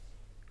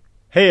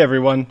Hey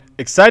everyone,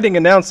 exciting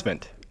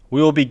announcement!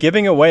 We will be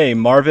giving away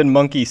Marvin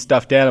Monkey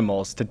stuffed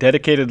animals to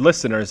dedicated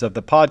listeners of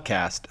the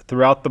podcast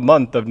throughout the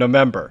month of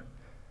November.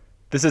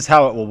 This is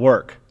how it will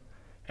work.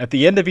 At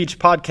the end of each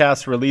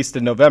podcast released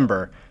in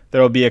November,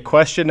 there will be a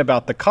question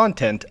about the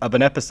content of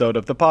an episode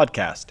of the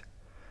podcast.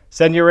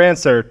 Send your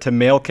answer to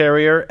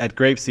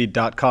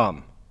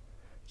mailcarrier@grapeseed.com.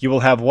 You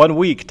will have 1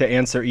 week to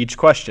answer each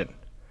question.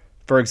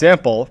 For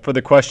example, for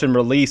the question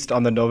released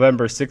on the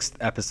November 6th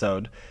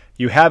episode,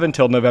 you have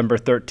until November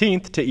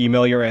 13th to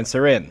email your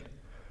answer in.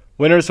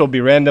 Winners will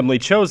be randomly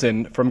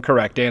chosen from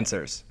correct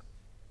answers.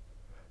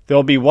 There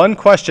will be one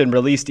question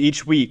released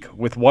each week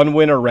with one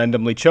winner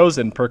randomly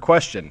chosen per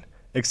question,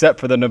 except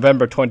for the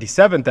November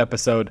 27th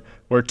episode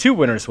where 2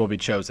 winners will be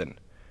chosen,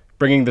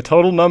 bringing the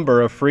total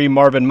number of free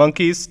Marvin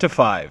Monkeys to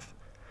 5.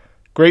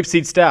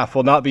 Grapeseed staff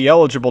will not be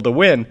eligible to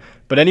win,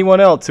 but anyone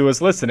else who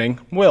is listening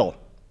will.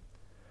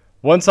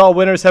 Once all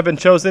winners have been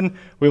chosen,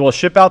 we will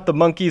ship out the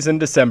monkeys in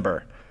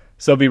December.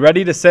 So be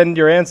ready to send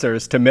your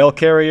answers to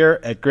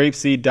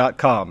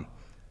mailcarrier@grapeseed.com.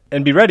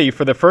 And be ready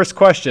for the first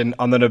question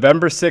on the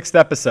November 6th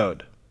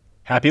episode.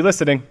 Happy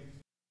listening.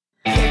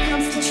 Here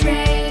comes the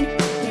train,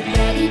 we're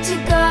ready to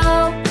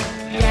go,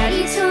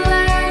 ready to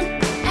learn,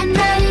 and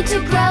ready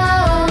to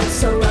grow.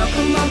 So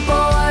welcome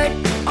aboard,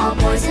 all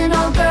boys and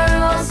all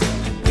girls.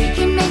 We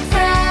can make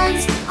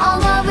friends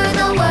all over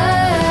the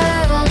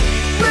world.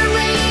 We're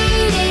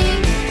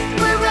waiting,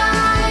 we're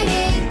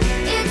riding,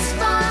 it's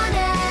fun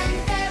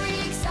and very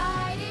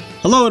exciting.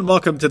 Hello and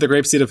welcome to the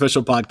Grapeseed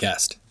Official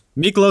Podcast.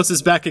 Miklos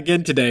is back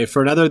again today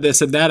for another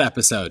This and That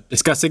episode,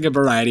 discussing a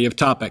variety of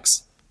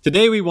topics.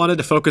 Today we wanted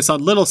to focus on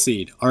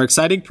LittleSEED, our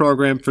exciting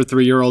program for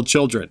 3-year-old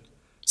children.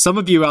 Some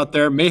of you out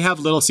there may have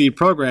LittleSEED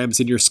programs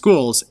in your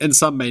schools, and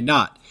some may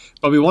not.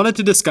 But we wanted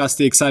to discuss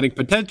the exciting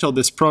potential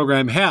this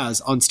program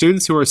has on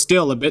students who are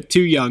still a bit too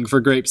young for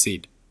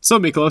Grapeseed. So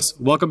Miklos,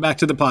 welcome back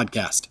to the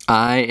podcast.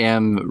 I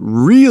am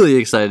really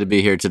excited to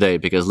be here today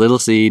because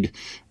LittleSEED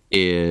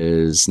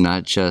is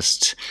not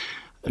just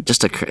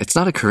it's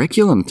not a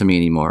curriculum to me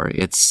anymore.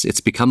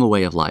 It's become a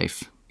way of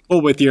life.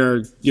 Well, with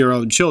your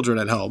own children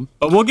at home.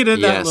 But we'll get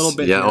into that a little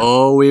bit here.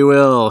 Oh, we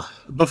will.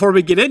 Before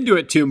we get into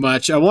it too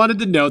much, I wanted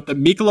to note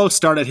that Miklos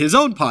started his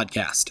own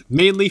podcast,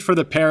 mainly for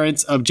the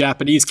parents of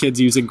Japanese kids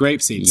using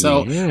Grapeseed.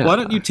 So why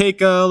don't you take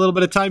a little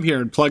bit of time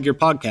here and plug your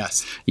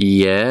podcast?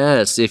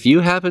 Yes. If you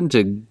happen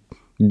to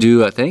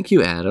do thank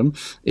you, Adam.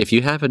 If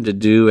you happen to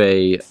do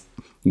a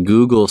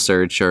Google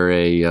search or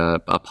a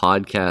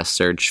podcast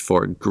search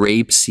for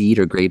Grapeseed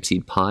or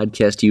Grapeseed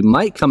Podcast, you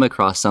might come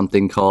across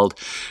something called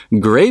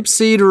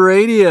Grapeseed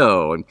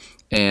Radio.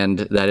 And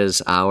that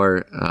is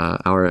our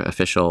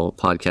official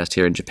podcast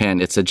here in Japan.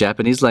 It's a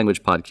Japanese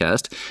language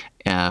podcast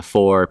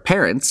for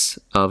parents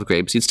of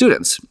Grapeseed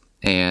students.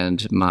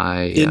 And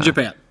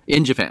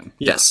In Japan,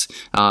 yes.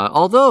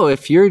 Although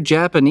if you're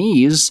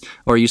Japanese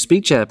or you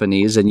speak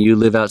Japanese and you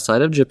live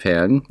outside of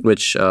Japan,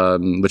 which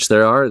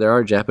there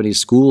are Japanese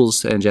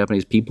schools and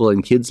Japanese people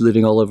and kids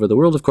living all over the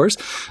world, of course.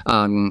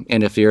 And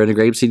if you're in a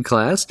Grapeseed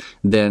class,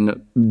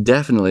 then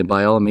definitely,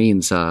 by all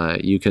means,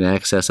 you can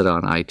access it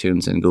on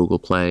iTunes and Google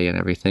Play and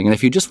everything. And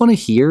if you just want to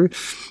hear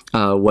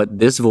what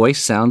this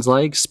voice sounds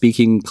like,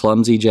 speaking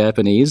clumsy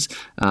Japanese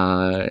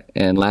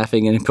and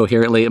laughing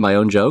incoherently at my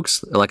own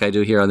jokes, like I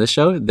do here on this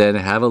show, then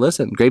have a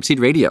listen.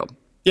 Grapeseed Radio.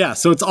 Yeah,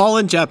 so it's all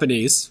in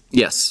Japanese.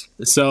 Yes.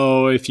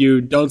 So if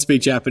you don't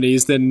speak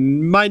Japanese,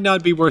 then might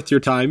not be worth your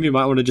time. You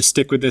might want to just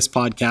stick with this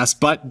podcast.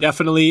 But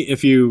definitely,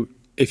 if you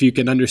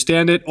can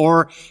understand it,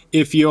 or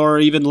if you're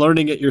even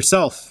learning it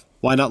yourself,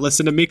 why not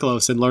listen to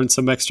Miklos and learn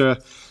some extra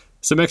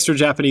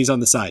Japanese on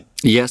the side?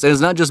 Yes, and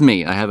it's not just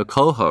me. I have a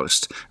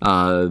co-host.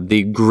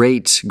 The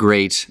great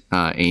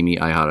Amy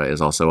Aihara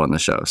is also on the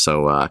show.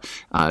 So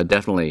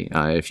definitely,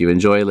 if you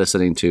enjoy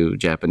listening to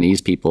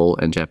Japanese people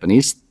and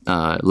Japanese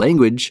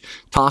language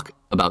talk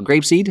about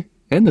Grapeseed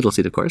and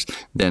LittleSEED, of course,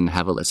 then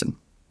have a listen.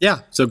 Yeah,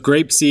 so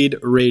Grapeseed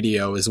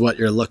Radio is what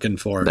you're looking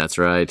for. That's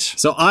right.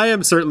 So I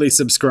am certainly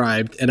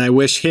subscribed, and I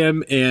wish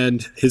him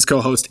and his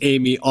co-host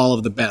Amy all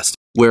of the best.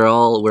 We're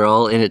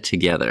all in it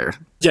together.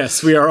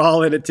 Yes, we are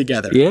all in it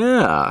together.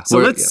 Yeah. So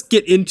let's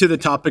get into the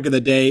topic of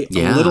the day,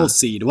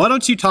 LittleSEED. Why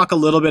don't you talk a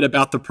little bit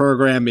about the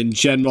program in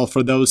general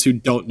for those who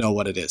don't know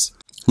what it is?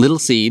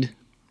 LittleSEED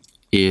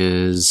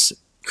is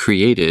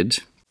created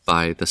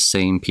by the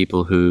same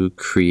people who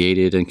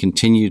created and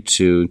continue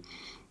to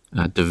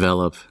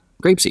develop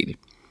Grapeseed.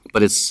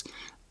 But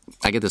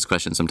I get this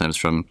question sometimes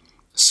from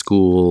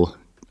school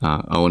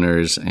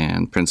owners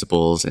and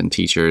principals and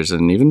teachers,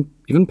 and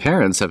even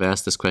parents have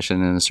asked this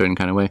question in a certain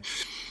kind of way.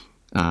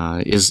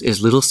 Is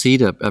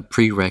LittleSEED a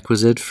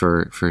prerequisite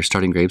for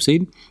starting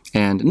Grapeseed?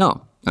 And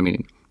no, I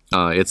mean,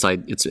 it's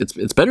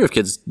better if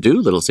kids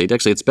do LittleSEED.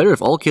 Actually, it's better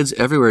if all kids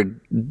everywhere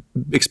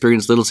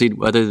experience LittleSEED,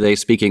 whether they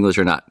speak English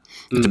or not,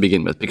 to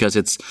begin with, because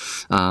it's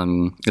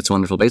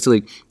wonderful.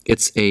 Basically,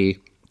 it's an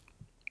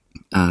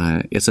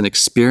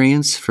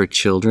experience for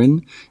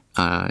children.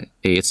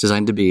 It's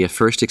designed to be a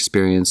first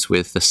experience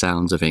with the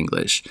sounds of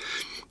English,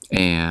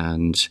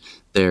 and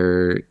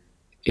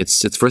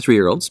it's for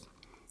 3-year-olds.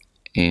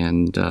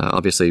 and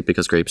obviously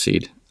because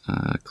Grapeseed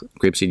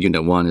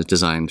Unit 1 is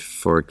designed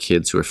for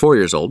kids who are 4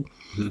 years old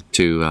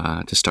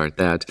to start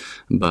that.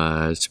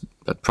 But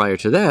prior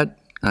to that,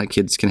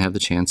 kids can have the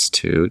chance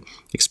to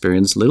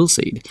experience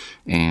LittleSEED.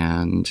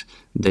 And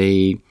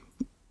the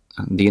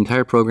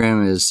entire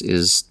program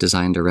is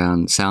designed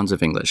around sounds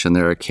of English. And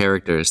there are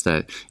characters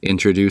that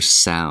introduce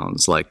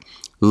sounds like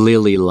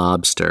Lily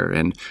Lobster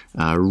and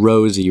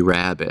Rosie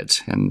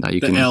Rabbit, and you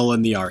can L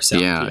and the R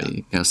sound. Yeah,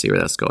 you can see where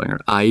that's going.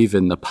 Or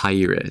Ivan the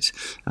Pirate,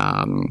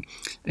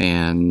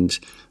 and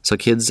so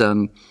kids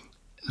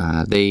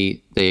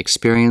they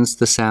experience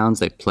the sounds,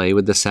 they play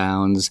with the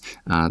sounds.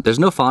 There's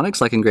no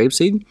phonics like in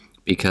Grapeseed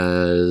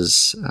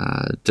because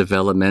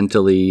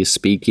developmentally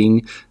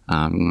speaking,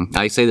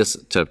 I say this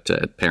to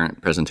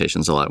parent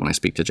presentations a lot when I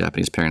speak to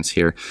Japanese parents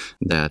here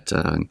that.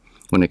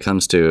 When it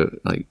comes to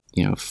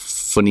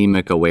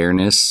phonemic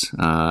awareness,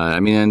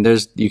 and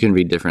you can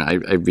read different.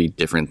 I read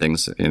different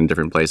things in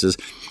different places,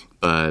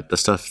 but the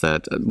stuff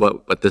that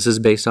what this is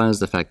based on is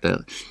the fact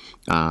that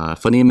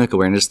phonemic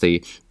awareness,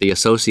 the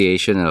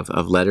association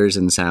of letters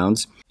and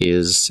sounds,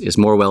 is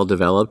more well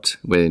developed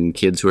when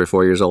kids who are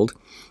 4 years old,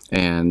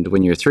 and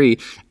when you're 3.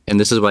 And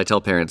this is what I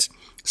tell parents: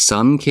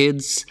 some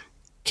kids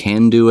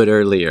can do it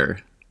earlier,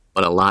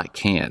 but a lot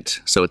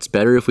can't. So it's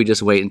better if we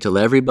just wait until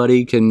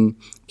everybody can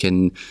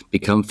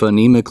become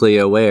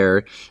phonemically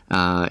aware,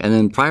 and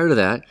then prior to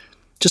that,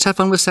 just have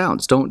fun with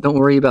sounds. Don't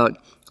worry about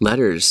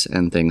letters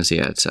and things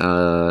yet.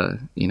 So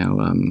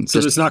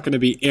there's not going to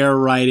be air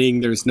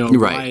writing. There's no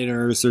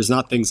writers. There's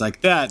not things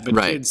like that.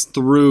 But kids,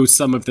 through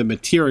some of the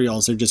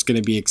materials, are just going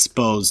to be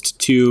exposed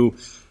to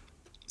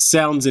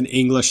sounds in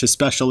English,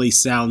 especially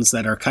sounds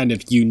that are kind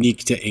of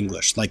unique to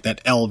English, like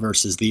that L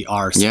versus the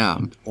R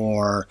sound,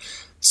 or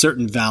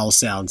certain vowel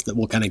sounds that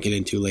we'll kind of get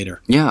into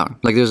later. Yeah,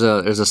 like there's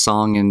a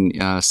song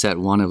in set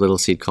 1 of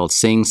LittleSEED called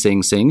 "Sing,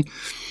 Sing, Sing,"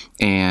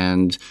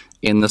 and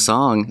in the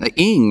song,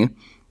 ing,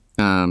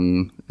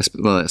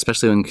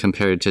 especially when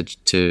compared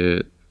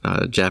to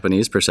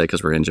Japanese per se,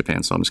 because we're in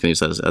Japan, so I'm just going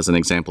to use that as an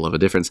example of a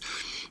difference.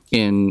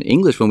 In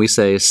English, when we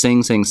say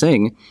 "sing, sing,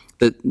 sing,"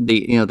 that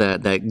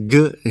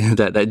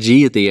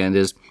G at the end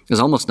is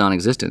almost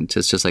non-existent.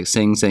 It's just like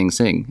sing, sing,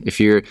 sing. If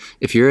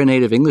you're a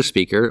native English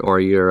speaker or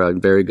you're a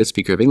very good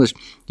speaker of English,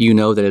 you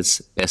know that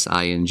it's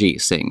S-I-N-G,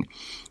 sing.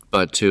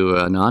 But to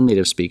a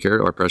non-native speaker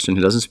or a person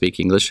who doesn't speak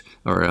English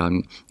or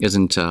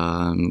hasn't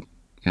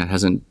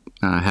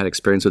had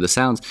experience with the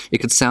sounds, it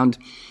could sound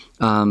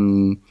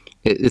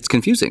it's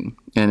confusing,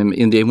 and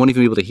they won't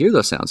even be able to hear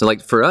those sounds. So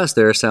like for us,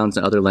 there are sounds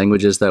in other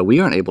languages that we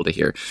aren't able to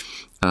hear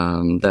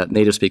that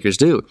native speakers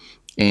do,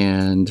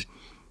 and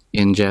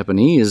in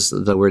Japanese,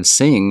 the word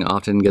 "sing"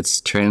 often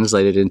gets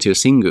translated into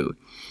 "singu."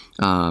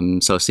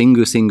 So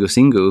 "singu, singu,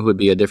 singu" would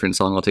be a different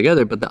song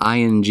altogether, but the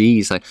ing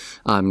is like,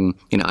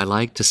 I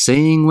like to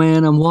sing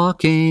when I'm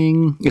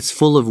walking. It's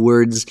full of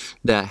words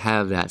that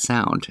have that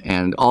sound,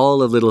 and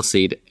all of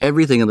LittleSEED,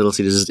 everything in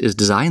LittleSEED is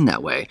designed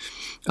that way.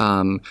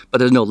 But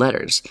there's no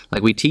letters.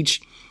 Like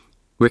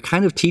we're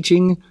kind of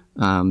teaching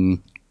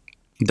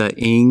the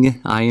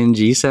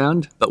ing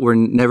sound, but we're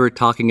never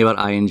talking about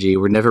ing.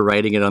 We're never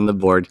writing it on the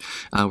board.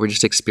 We're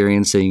just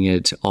experiencing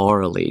it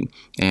orally.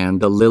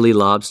 And the Lily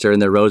Lobster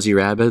and the Rosie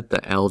Rabbit,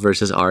 the L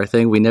versus R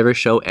thing, we never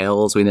show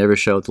L's, we never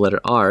show the letter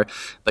R,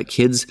 but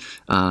kids,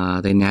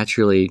 they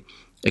naturally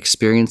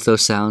experience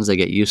those sounds. They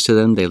get used to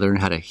them. They learn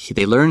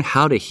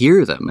how to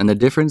hear them, and the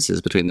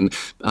differences between them,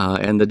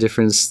 and the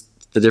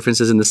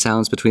differences in the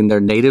sounds between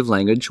their native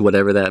language,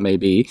 whatever that may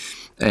be,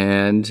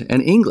 and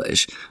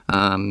English.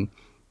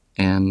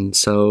 And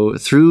so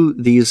through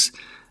these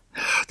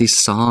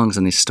songs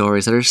and these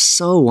stories that are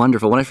so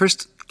wonderful, when I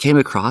first came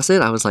across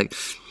it, I was like,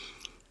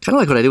 kind of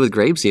like what I did with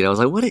Grapeseed. I was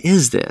like, what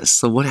is this?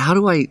 So how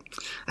do I,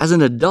 as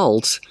an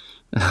adult,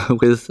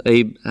 with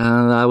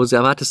I was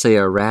about to say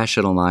a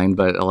rational mind,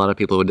 but a lot of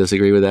people would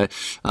disagree with that.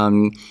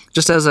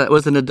 Just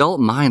with an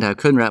adult mind, I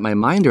couldn't wrap my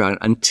mind around it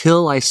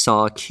until I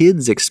saw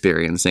kids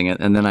experiencing it.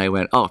 And then I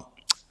went, oh,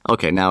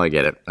 okay, now I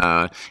get it.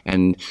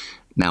 And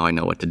now I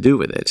know what to do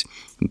with it.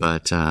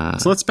 But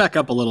so let's back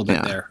up a little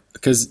bit there,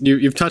 because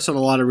you've touched on a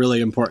lot of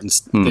really important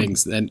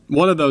things. And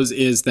one of those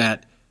is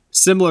that,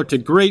 similar to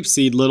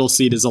Grapeseed,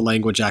 LittleSEED is a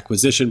language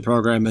acquisition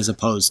program as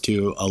opposed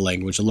to a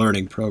language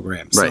learning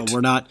program. So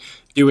we're not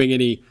doing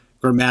any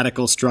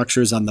grammatical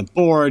structures on the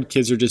board.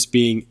 Kids are just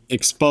being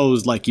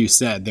exposed, like you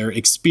said. They're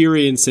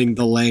experiencing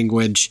the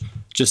language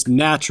just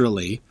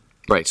naturally.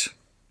 Right.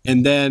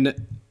 And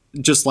then,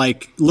 just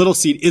like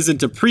LittleSEED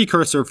isn't a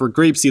precursor for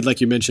Grapeseed, like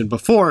you mentioned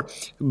before,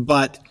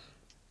 but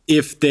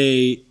if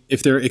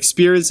they're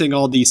experiencing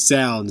all these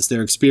sounds,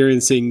 they're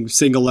experiencing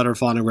single letter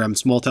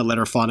phonograms,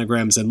 multi-letter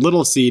phonograms, and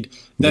LittleSEED,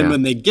 then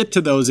when they get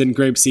to those in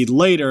Grapeseed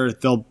later,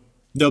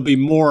 there'll be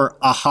more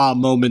aha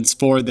moments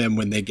for them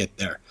when they get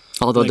there.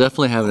 Oh, they'll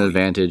definitely have an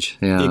advantage.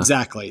 Yeah,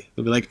 exactly.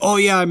 They'll be like, oh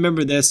yeah, I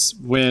remember this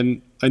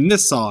in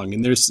this song.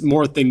 And there's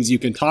more things you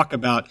can talk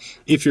about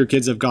if your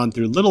kids have gone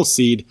through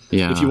LittleSEED,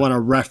 if you want to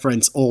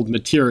reference old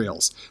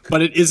materials.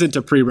 But it isn't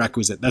a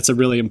prerequisite. That's a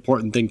really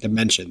important thing to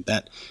mention,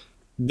 that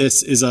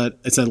it's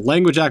a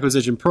language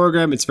acquisition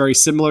program. It's very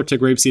similar to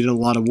Grapeseed in a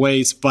lot of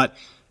ways, but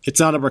it's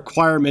not a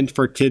requirement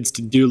for kids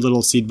to do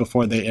LittleSEED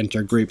before they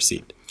enter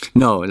Grapeseed.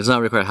 No, it's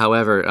not required.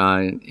 However,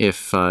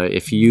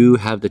 if you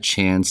have the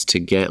chance to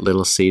get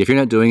LittleSEED, if you're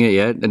not doing it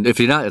yet, and if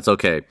you're not, it's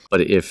okay.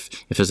 But if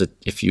there's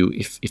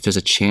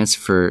a chance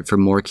for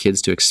more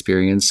kids to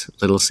experience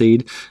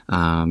LittleSEED,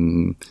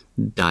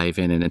 dive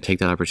in and take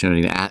that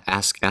opportunity to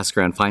ask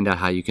around, find out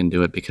how you can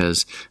do it,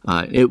 because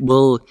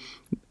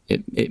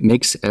it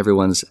makes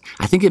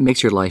I think it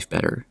makes your life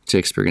better to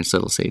experience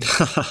LittleSEED.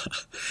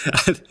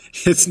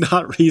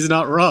 He's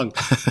not wrong.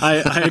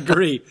 I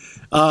agree.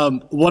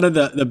 One of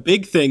the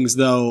big things,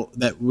 though,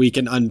 that we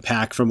can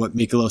unpack from what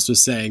Mikolos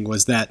was saying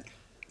was that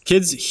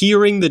kids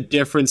hearing the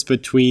difference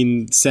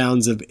between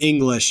sounds of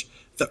English,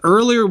 the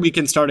earlier we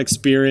can start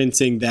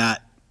experiencing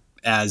that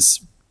as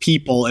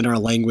people in our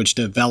language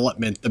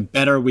development, the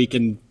better we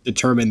can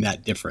determine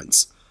that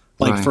difference.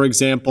 Like, Right. for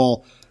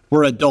example,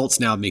 we're adults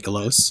now,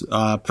 Mikolos,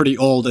 pretty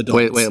old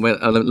adults. Wait.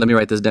 Let me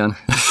write this down.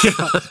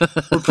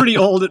 We're pretty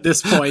old at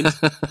this point.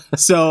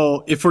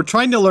 So if we're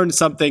trying to learn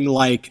something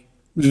like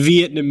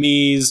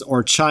Vietnamese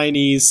or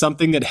Chinese,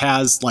 something that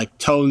has like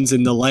tones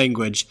in the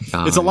language,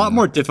 it's a lot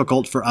more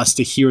difficult for us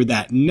to hear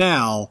that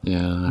now.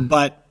 Yeah.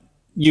 But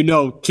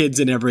kids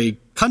in every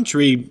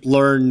country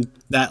learn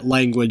that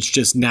language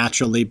just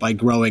naturally by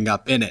growing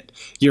up in it.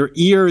 Your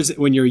ears,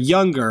 when you're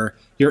younger,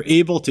 you're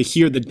able to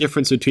hear the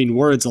difference between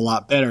words a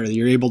lot better.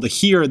 You're able to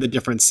hear the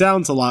different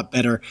sounds a lot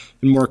better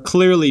and more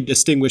clearly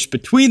distinguish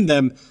between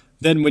them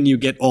than when you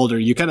get older.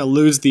 You kind of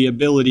lose the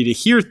ability to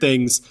hear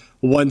things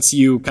once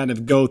you kind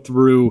of go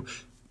through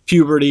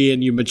puberty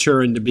and you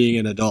mature into being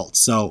an adult.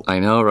 So I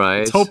know,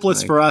 right? it's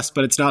hopeless for us,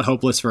 but it's not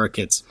hopeless for our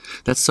kids.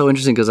 That's so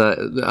interesting because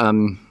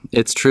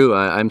it's true.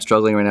 I'm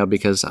struggling right now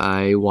because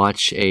I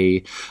watch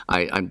I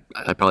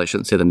probably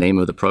shouldn't say the name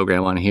of the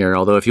program on here.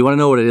 Although if you want to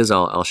know what it is,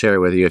 I'll share it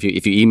with you. If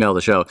you email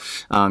the show,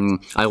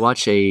 I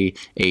watch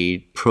a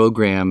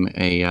program,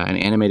 an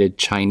animated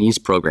Chinese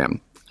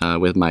program.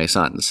 With my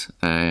sons,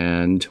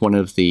 and one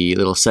of the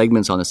little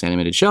segments on this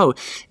animated show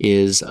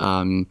is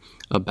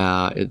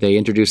about they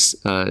introduce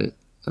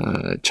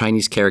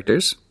Chinese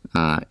characters,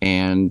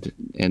 and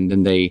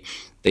then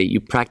you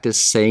practice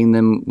saying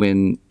them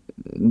when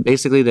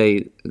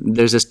basically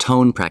there's this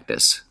tone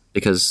practice.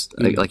 Because,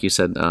 like you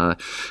said,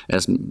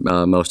 as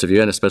most of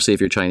you, and especially if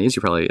you're Chinese,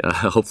 you probably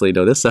hopefully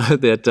know this,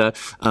 that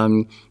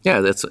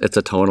it's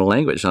a tonal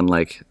language.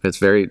 Unlike it's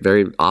very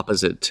very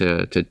opposite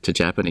to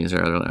Japanese,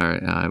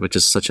 or which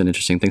is such an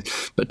interesting thing.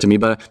 But to me,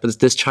 but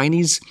this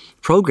Chinese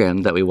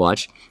program that we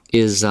watch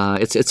is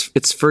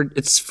it's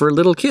for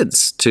little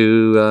kids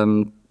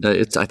to.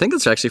 I think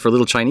it's actually for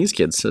little Chinese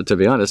kids, to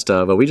be honest.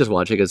 But we just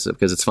watch it because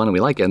it's fun and we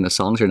like it, and the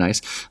songs are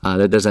nice.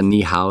 There's a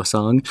Ni Hao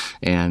song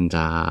and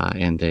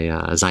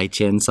a Zai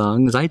Qian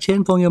song, Zai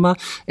Qian Peng You Ma.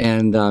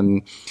 And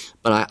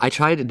but I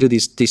try to do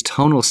these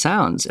tonal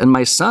sounds, and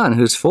my son,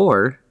 who's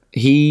 4,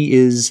 he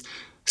is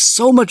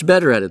so much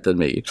better at it than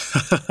me,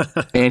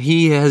 and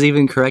he has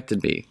even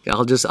corrected me.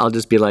 I'll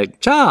just be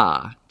like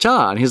cha,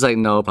 and he's like,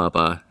 no,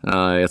 Papa,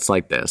 it's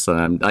like this. And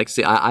I'm like,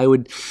 see, I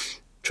would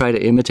try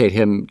to imitate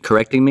him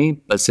correcting me,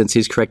 but since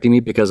he's correcting me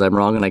because I'm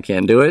wrong and I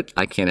can't do it,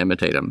 I can't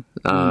imitate him.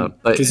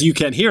 Because you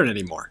can't hear it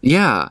anymore.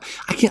 Yeah,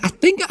 I can't. I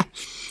think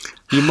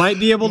you might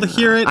be able to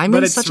hear it,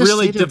 but it's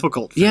really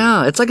difficult.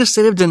 Yeah, it's like a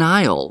state of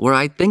denial where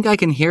I think I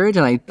can hear it,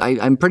 and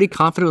I'm pretty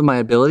confident with my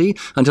ability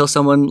until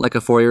someone like a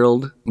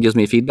 4-year-old gives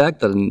me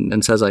feedback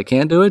and says I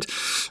can't do it.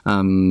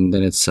 Then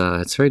it's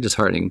very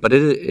disheartening. But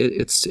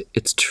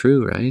it's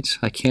true, right?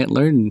 I can't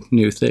learn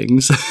new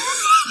things.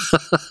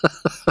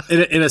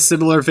 In a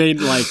similar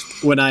vein, like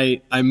when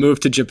I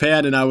moved to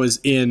Japan and I was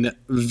in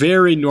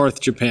very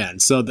North Japan,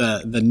 so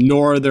the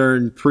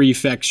northern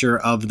prefecture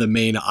of the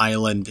main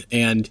island,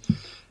 and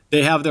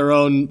they have their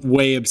own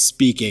way of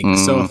speaking.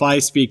 So if I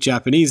speak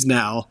Japanese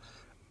now,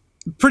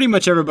 pretty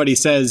much everybody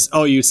says,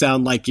 oh, you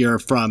sound like you're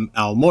from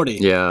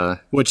Aomori,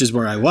 which is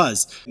where I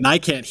was. And I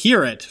can't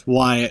hear it,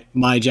 why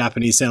my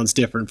Japanese sounds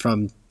different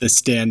from the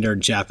standard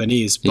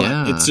Japanese.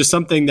 But it's just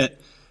something that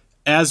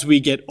as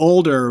we get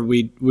older,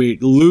 we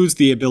lose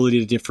the ability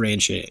to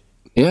differentiate.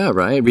 Yeah,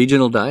 right.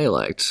 Regional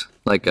dialect.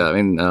 Like,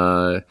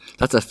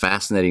 that's a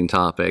fascinating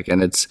topic,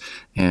 and it's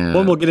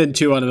one we'll get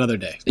into on another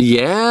day.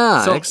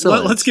 Yeah, so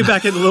excellent. Let's get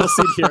back into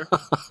LittleSEED here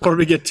before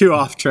we get too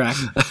off track.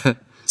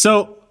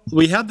 So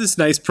we have this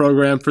nice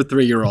program for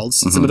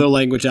 3-year-olds. It's another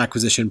language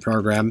acquisition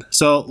program.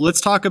 So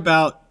let's talk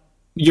about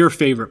your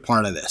favorite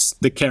part of this,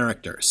 the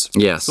characters.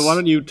 Yes. So why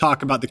don't you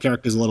talk about the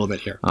characters a little bit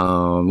here?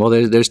 Well,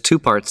 there's 2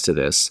 parts to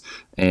this.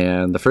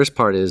 And the first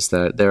part is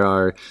that there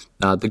are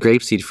the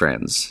Grapeseed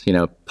friends,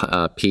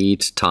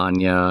 Pete,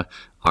 Tanya,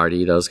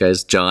 Artie, those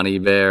guys, Johnny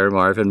Bear,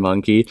 Marvin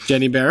Monkey.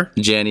 Jenny Bear.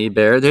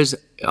 There's,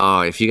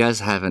 if you guys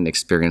haven't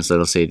experienced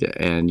LittleSEED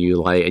and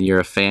you're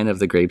a fan of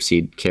the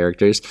Grapeseed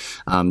characters,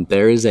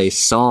 there is a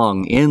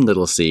song in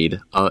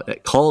LittleSEED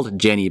called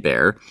Jenny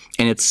Bear,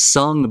 and it's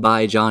sung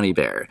by Johnny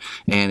Bear.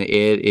 And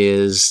it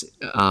is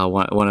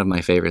one of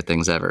my favorite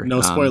things ever.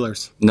 No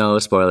spoilers. No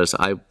spoilers.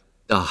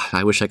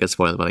 I wish I could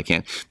spoil it, but I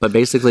can't. But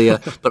basically,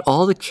 but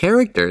all the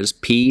characters,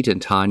 Pete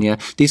and Tanya,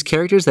 these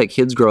characters that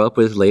kids grow up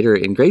with later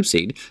in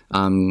Grapeseed,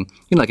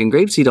 like in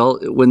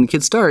Grapeseed, when the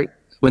kids start,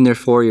 when they're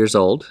 4 years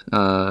old,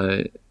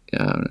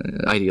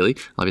 ideally,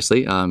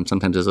 obviously,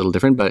 sometimes it's a little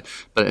different, but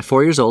at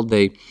 4 years old,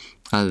 they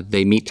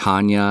meet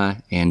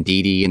Tanya and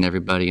Dee Dee and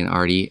everybody and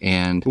Artie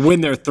and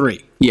when they're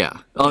 3. Yeah.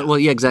 Oh, well,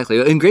 yeah, exactly.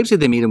 In Grapeseed,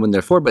 they meet them when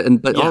they're 4, but in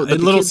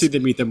LittleSEED, they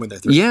meet them when they're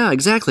 3. Yeah,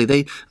 exactly.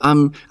 They,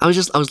 I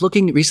was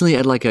looking recently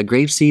at like a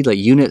Grapeseed, like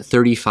Unit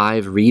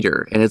 35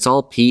 reader, and it's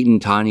all Pete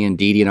and Tanya and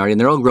Dee Dee and Artie, and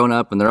they're all grown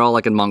up, and they're all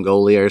like in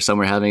Mongolia or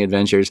somewhere having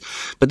adventures.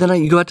 But then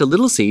you go out to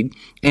LittleSEED,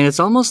 and it's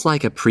almost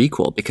like a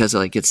prequel because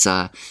like it's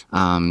all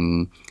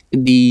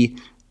the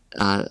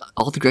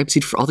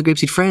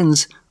Grapeseed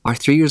friends are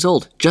 3 years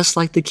old, just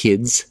like the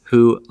kids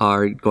who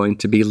are going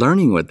to be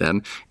learning with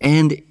them,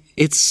 and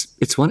it's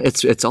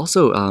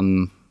also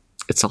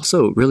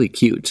really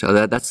cute.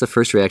 That's the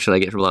first reaction I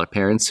get from a lot of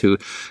parents who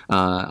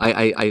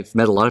I've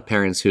met a lot of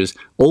parents whose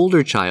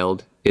older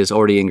child is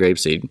already in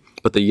Grapeseed,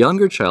 but the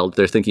younger child,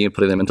 they're thinking of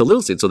putting them into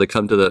LittleSEED. So they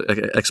come to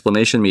the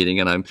explanation meeting,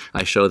 and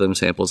I show them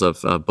samples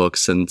of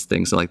books and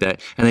things like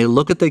that, and they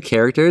look at the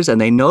characters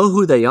and they know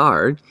who they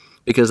are,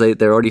 because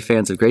they're already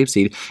fans of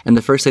Grapeseed, and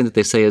the first thing that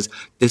they say is,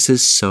 "This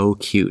is so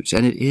cute,"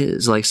 and it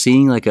is like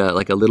seeing like a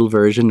little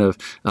version of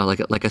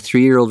like a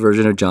 3-year-old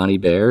version of Johnny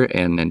Bear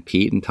and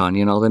Pete and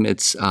Tanya and all them.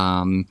 It's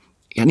and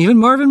even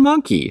Marvin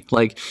Monkey,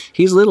 like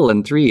he's little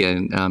and 3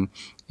 and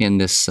in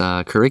this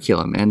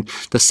curriculum. And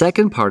the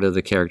second part of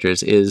the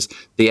characters is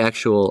the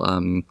actual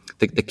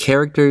the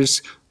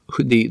characters,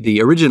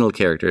 the original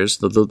characters,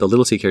 the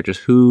LittleSEED characters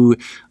who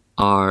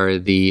are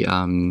the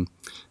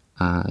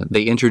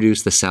they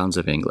introduce the sounds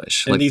of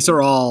English. And these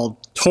are all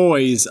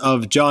toys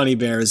of Johnny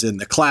Bears in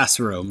the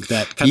classroom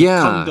that kind of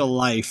come to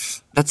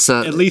life. That's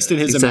at least in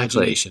his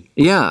imagination.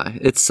 Yeah,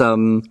 it's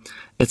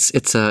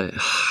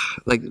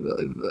like,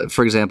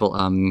 for example,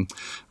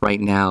 right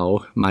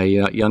now my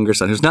younger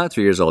son, who's not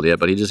 3 years old yet,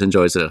 but he just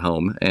enjoys it at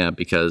home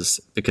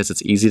because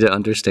it's easy to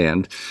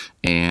understand,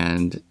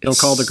 and he'll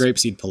call the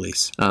Grapeseed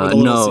police. Or the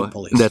LittleSEED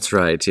police. That's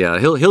right. Yeah,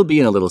 he'll be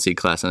in a LittleSEEd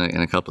class in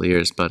a couple of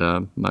years, but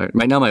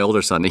right now my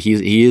older son,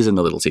 he is in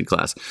the LittleSEEd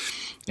class.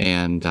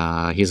 And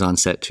he's on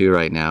set 2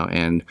 right now,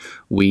 and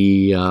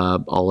we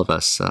all of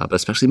us, but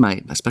especially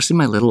my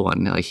little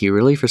one, like he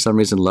really for some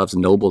reason loves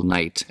Noble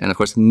Knight, and of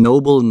course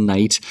Noble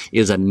Knight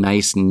is a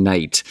nice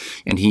knight,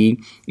 and he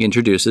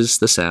introduces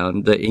the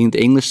sound, the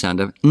English sound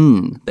of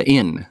the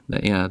in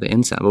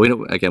sound. But we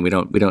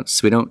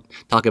don't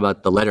talk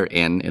about the letter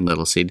N in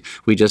LittleSEED.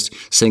 We just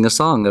sing a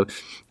song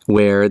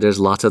where there's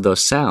lots of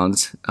those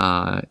sounds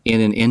in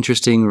an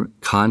interesting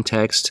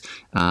context.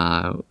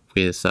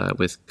 With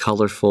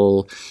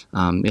colorful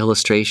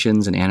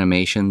illustrations and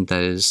animation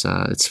that is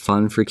it's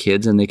fun for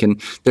kids, and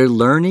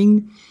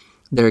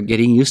they're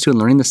getting used to and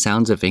learning the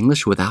sounds of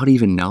English without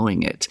even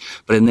knowing it.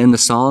 But in the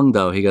song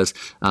though, he goes,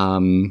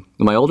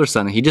 my older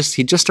son, he just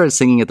started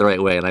singing it the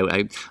right way,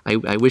 and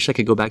I wish I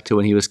could go back to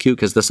when he was cute,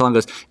 because the song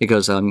goes,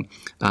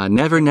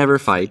 never, never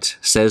fight,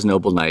 says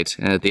Noble Knight,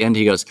 and at the end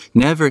he goes,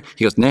 never,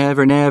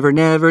 never, never,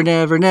 never,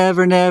 never,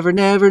 never, never,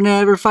 never,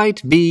 never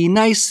fight, be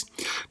nice.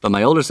 But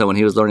my older son, when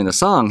he was learning the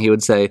song, he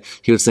would sing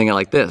it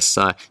like this,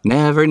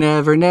 never,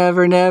 never,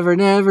 never, never,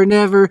 never,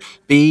 never,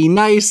 be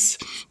nice.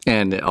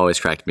 And it always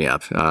cracked me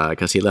up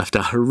because he left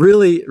out a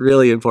really,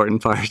 really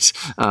important part.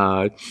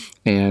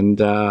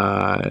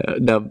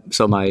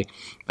 So my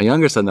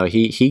younger son, though,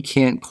 he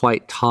can't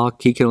quite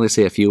talk. He can only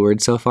say a few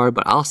words so far,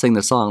 but I'll sing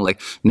the song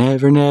like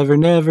never, never,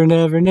 never,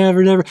 never,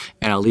 never, never,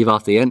 and I'll leave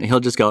off the end, and he'll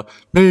just go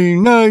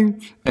bing,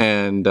 bing,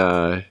 and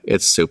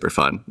it's super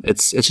fun.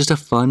 It's just a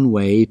fun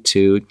way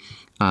to.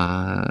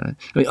 I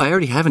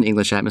already have an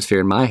English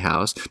atmosphere in my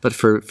house, but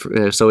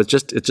so it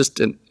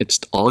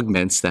just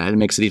augments that and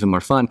makes it even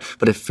more fun.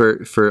 But if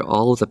for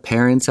all of the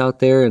parents out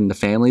there and the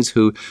families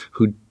who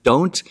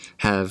don't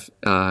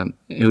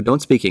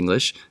speak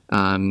English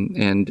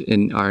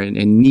and are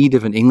in need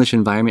of an English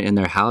environment in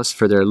their house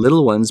for their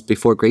little ones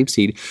before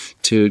Grapeseed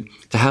to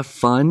have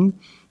fun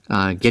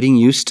getting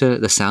used to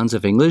the sounds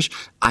of English,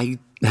 I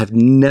have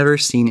never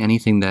seen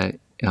anything that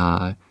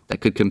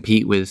could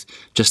compete with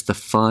just the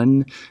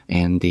fun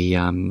and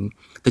the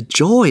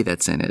joy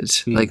that's in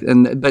it.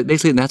 But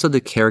basically that's what the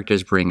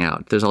characters bring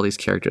out. There's all these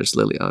characters.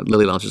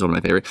 Lily Lobster is one of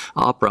my favorite.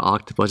 Opera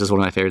Octopus is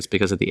one of my favorites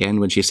because at the end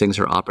when she sings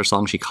her opera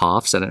song, she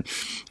coughs and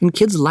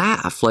kids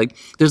laugh. Like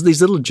there's these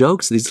little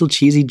jokes, these little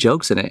cheesy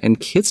jokes in it, and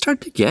kids start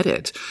to get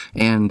it.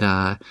 And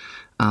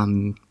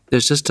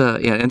there's just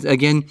and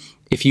again,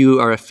 if you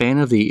are a fan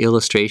of the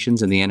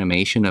illustrations and the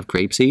animation of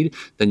Grapeseed,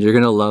 then you're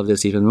going to love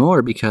this even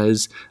more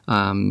because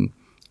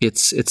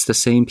it's the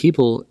same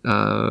people,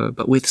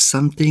 but with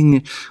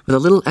a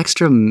little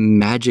extra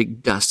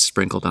magic dust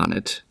sprinkled on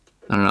it.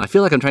 I don't know. I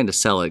feel like I'm trying to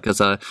sell it,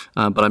 but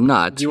I'm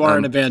not. You are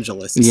an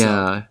evangelist.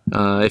 Yeah.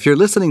 So. If you're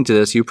listening to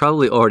this, you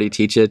probably already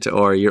teach it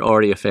or you're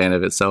already a fan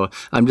of it. So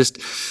I'm just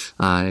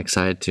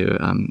excited to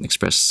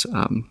express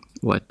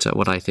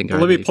what I think.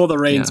 Let me pull the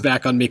reins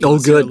back on me. Oh,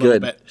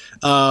 good. Bit.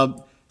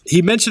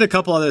 He mentioned a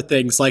couple other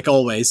things, like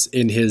always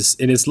in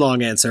his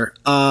long answer.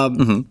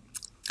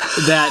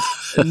 That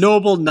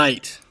noble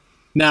knight.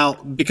 Now,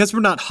 because we're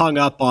not hung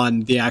up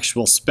on the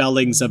actual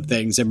spellings of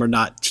things, and we're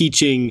not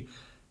teaching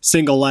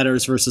single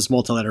letters versus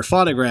multi-letter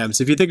phonograms,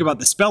 if you think about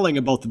the spelling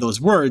of both of those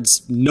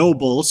words,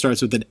 noble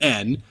starts with an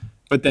N,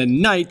 but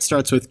then knight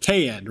starts with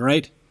KN,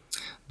 right?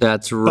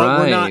 That's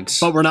right.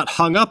 But we're not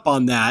hung up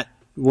on that.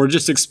 We're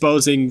just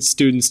exposing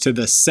students to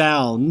the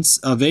sounds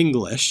of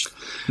English,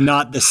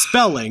 not the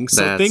spelling.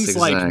 So That's things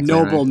like exactly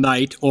noble right.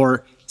 knight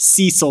or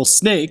Cecil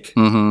snake.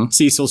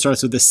 Cecil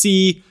starts with a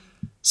C.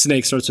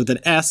 Snake starts with an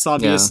S,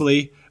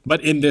 obviously.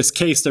 But in this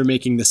case, they're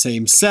making the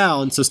same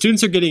sound. So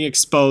students are getting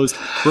exposed,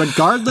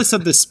 regardless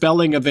of the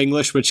spelling of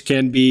English, which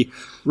can be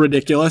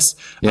ridiculous.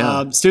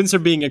 Yeah. Students are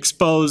being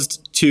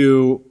exposed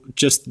to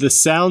just the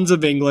sounds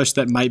of English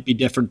that might be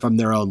different from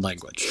their own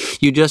language.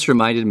 You just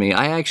reminded me.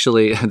 I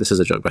actually, this is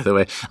a joke, by the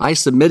way. I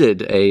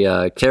submitted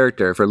a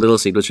character for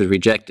LittleSEED, which was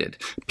rejected.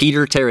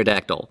 Peter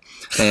Pterodactyl,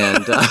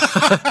 and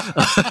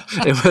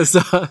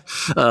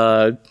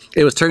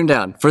it was turned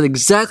down for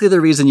exactly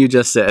the reason you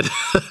just said.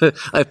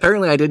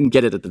 Apparently, I didn't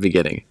get it at the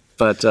beginning,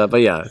 but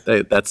yeah,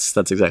 that's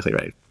exactly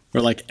right. Or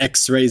like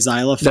X-ray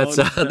xylophone.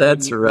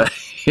 That's right.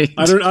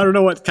 I don't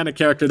know what kind of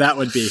character that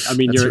would be. I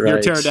mean, your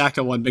right.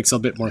 pterodactyl one makes a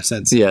bit more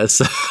sense.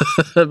 Yes,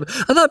 I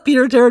thought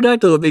Peter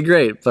Pterodactyl would be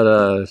great,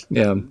 but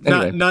yeah,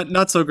 anyway.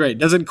 Not so great.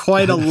 Doesn't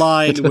quite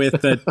align with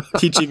the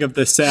teaching of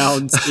the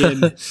sounds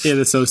in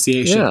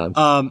association.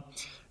 Yeah.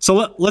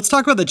 So let's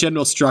talk about the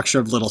general structure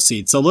of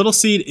LittleSEED. So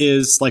LittleSEED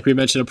is, like we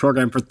mentioned, a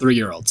program for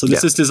 3-year-olds. So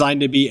this is designed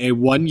to be a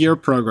 1-year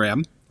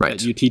program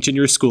that you teach in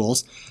your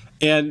schools.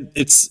 And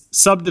it's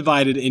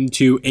subdivided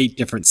into 8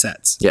 different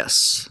sets.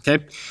 Yes.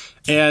 Okay.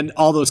 And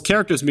all those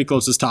characters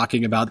Miklos is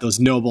talking about, those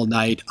noble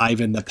knight,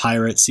 Ivan the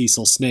pirate,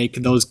 Cecil Snake,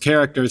 those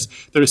characters,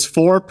 there's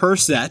 4 per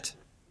set.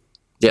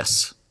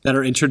 Yes. That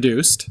are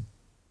introduced.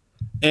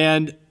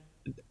 And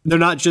they're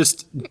not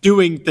just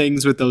doing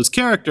things with those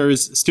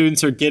characters.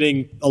 Students are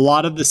getting a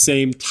lot of the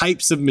same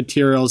types of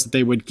materials that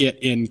they would get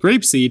in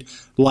Grapeseed,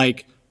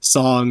 like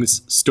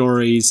songs,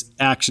 stories,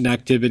 action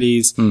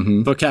activities,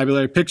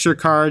 vocabulary picture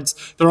cards.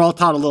 They're all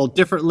taught a little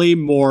differently,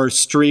 more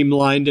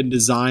streamlined and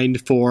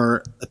designed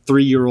for a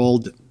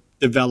 3-year-old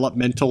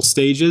developmental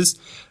stages.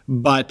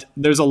 But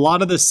there's a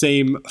lot of the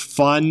same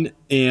fun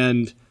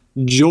and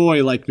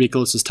joy, like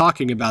Miklos is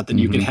talking about, that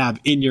you can have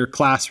in your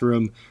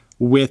classroom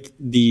with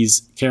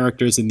these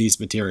characters and these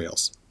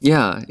materials.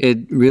 Yeah,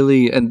 it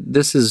really, and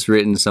this is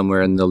written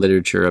somewhere in the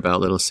literature about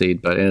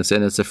LittleSEED, but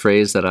it's a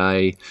phrase that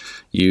I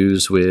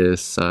use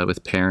with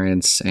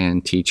parents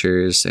and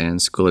teachers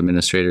and school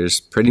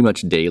administrators pretty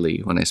much daily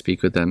when I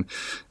speak with them,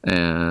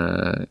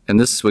 and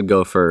this would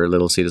go for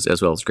LittleSEED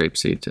as well as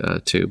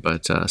Grapeseed too,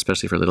 but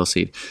especially for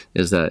LittleSEED,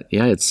 is that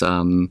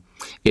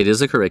it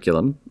is a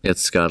curriculum. It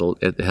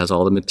has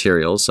all the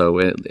materials, so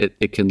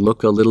it can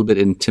look a little bit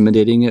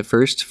intimidating at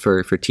first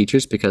for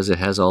teachers because it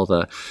has all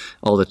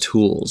the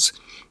tools.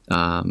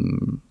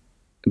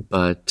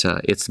 But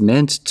it's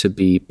meant to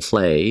be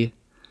play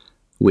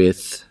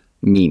with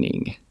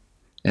meaning.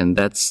 And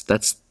that's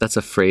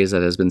a phrase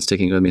that has been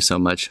sticking with me so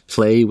much.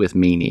 Play with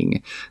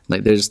meaning.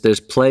 Like there's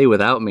play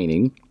without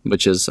meaning,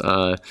 which is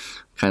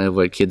kind of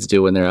what kids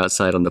do when they're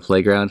outside on the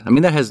playground. I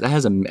mean, that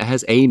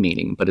has a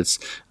meaning, but it's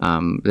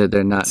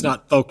they're not. It's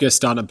not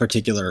focused on a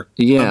particular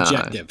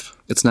objective.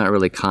 It's not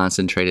really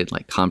concentrated,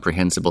 like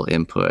comprehensible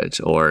input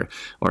or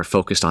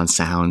focused on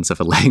sounds of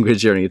a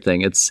language or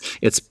anything.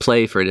 It's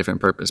play for a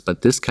different purpose.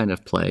 But this kind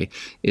of play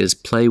is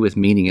play with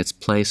meaning. It's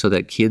play so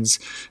that kids,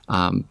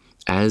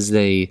 as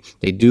they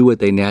do what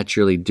they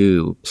naturally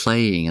do,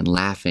 playing and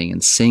laughing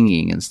and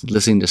singing and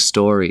listening to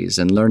stories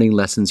and learning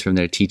lessons from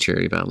their teacher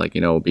about, like,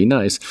 be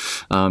nice,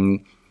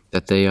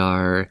 that they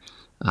are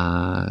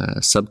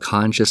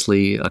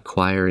subconsciously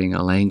acquiring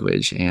a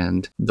language.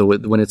 And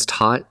when it's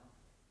taught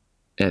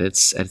at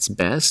its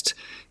best,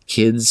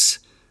 kids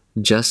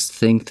just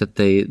think that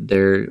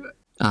they're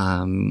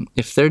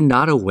if they're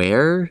not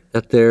aware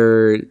that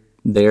they're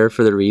there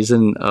for the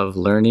reason of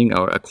learning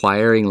or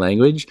acquiring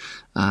language,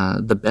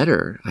 the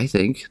better. I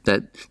think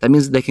that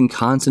means they can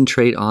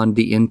concentrate on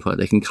the input.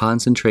 They can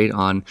concentrate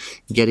on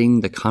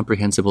getting the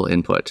comprehensible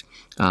input.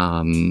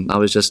 I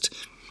was just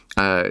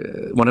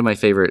one of my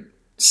favorite.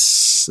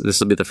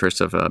 This will be the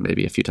first of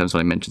maybe a few times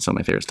when I mention some of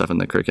my favorite stuff in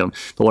the curriculum.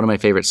 But one of my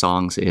favorite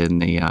songs in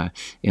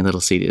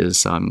LittleSEED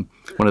is one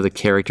of the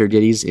character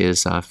ditties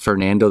is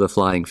Fernando the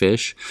Flying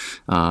Fish,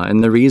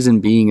 and the reason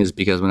being is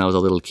because when I was a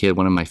little kid,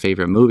 one of my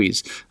favorite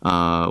movies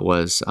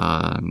was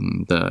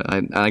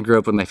I grew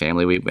up with my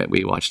family.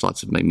 We watched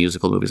lots of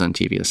musical movies on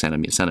TV, the Sound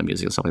of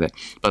Music and stuff like that.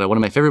 But one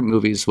of my favorite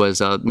movies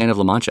was Man of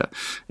La Mancha,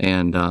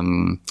 and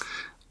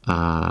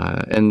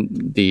and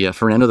the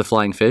Fernando the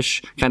Flying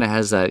Fish kind of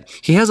has that.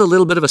 He has a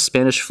little bit of a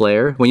Spanish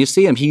flair. When you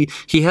see him, he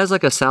has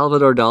like a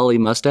Salvador Dali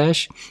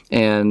mustache,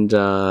 and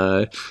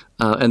the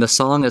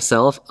song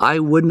itself, I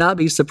would not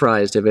be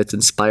surprised if it's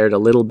inspired a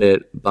little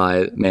bit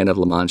by Man of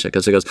La Mancha,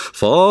 because it goes,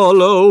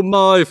 "Follow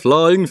my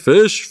flying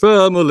fish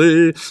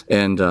family,"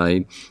 and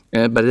then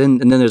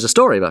there's a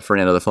story about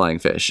Fernando the Flying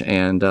Fish,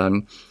 and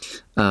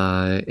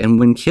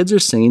when kids are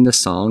singing the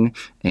song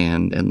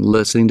and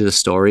listening to the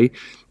story,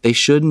 they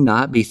should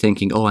not be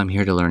thinking, "Oh, I'm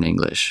here to learn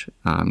English."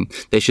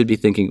 They should be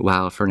thinking,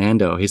 "Wow,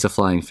 Fernando, he's a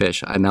flying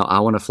fish. I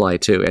want to fly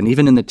too." And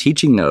even in the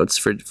teaching notes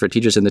for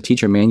teachers in the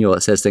teacher manual,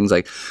 it says things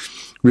like,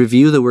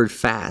 "Review the word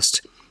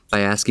fast by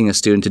asking a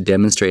student to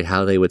demonstrate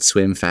how they would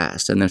swim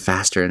fast, and then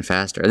faster and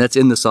faster." And that's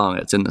in the song,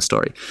 it's in the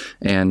story.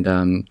 And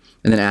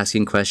then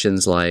asking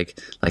questions like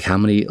how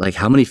many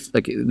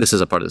this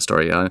is a part of the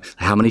story.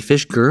 How many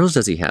fish girls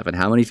does he have, and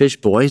how many fish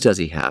boys does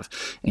he have?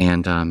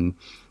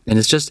 And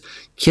it's just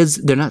kids,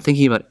 they're not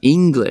thinking about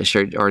English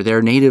or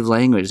their native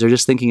language. They're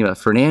just thinking about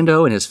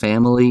Fernando and his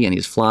family, and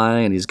he's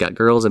flying, and he's got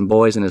girls and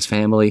boys in his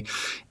family,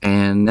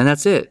 and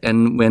that's it.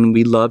 And when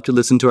we love to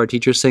listen to our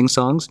teachers sing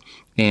songs,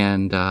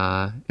 and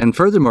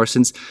furthermore,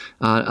 since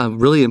a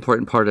really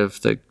important part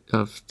of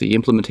the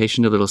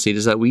implementation of LittleSEED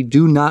is that we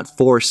do not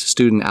force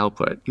student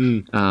output,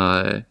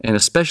 and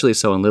especially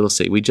so in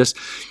LittleSEED.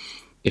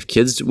 If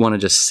kids want to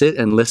just sit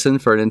and listen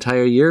for an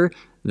entire year,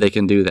 they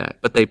can do that,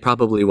 but they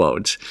probably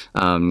won't.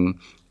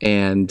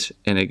 And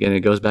again, it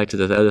goes back to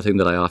the other thing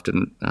that I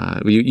often,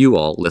 you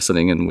all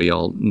listening, and we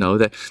all know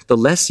that the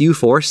less you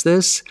force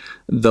this,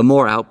 the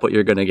more output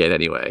you're going to get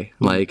anyway.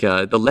 Like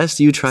the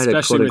less you try to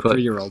Especially quote with unquote,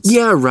 3-year-olds.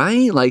 yeah,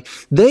 right. Like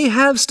they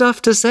have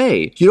stuff to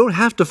say. You don't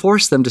have to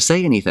force them to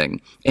say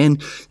anything.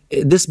 And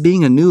this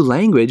being a new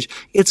language,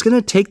 it's going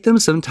to take them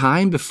some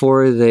time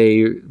before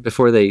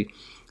they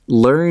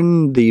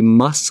learn the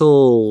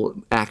muscle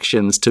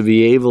actions to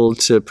be able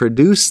to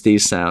produce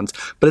these sounds.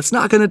 But it's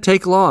not going to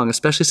take long,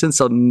 especially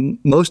since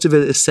most of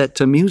it is set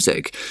to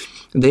music.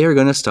 They are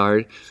going to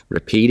start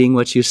repeating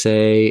what you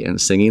say and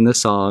singing the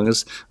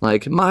songs.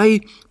 Like my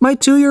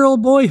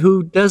 2-year-old boy,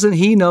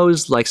 he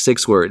knows like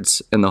 6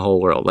 words in the whole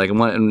world. Like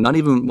not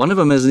even one of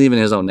them isn't even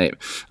his own name.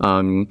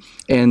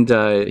 And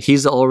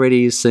he's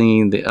already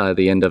singing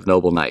the end of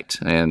Noble Night.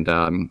 And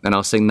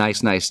I'll sing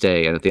Nice, Nice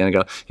Day. And at the end I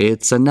go,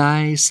 "It's a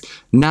nice,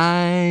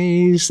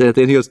 nice." And at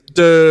the end he goes,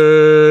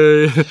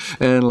 "Day."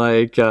 And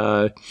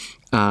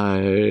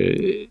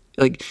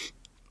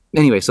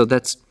anyway, so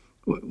that's,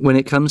 when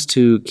it comes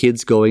to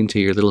kids going to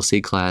your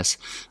LittleSEED class,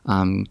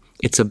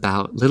 it's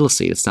about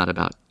LittleSEED. It's not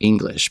about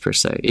English per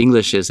se.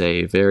 English is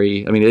it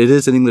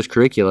is an English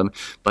curriculum,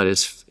 but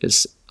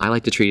I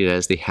like to treat it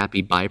as the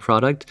happy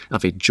byproduct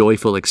of a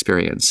joyful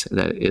experience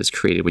that is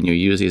created when you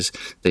use these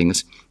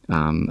things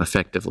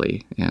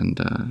effectively. And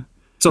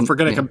so if we're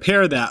going to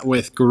compare that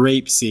with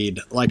Grapeseed,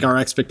 like our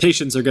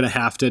expectations are going to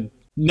have to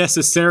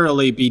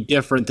necessarily be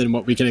different than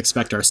what we can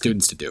expect our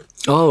students to do.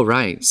 Oh,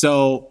 right.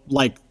 So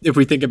like if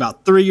we think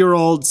about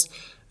 3-year-olds,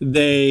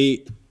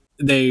 they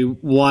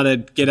want to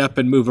get up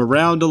and move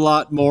around a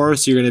lot more.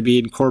 So you're going to be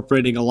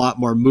incorporating a lot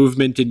more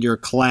movement in your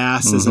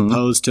class as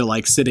opposed to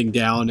like sitting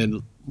down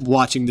and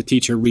watching the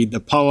teacher read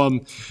the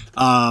poem.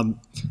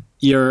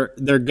 They're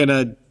going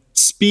to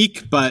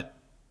speak, but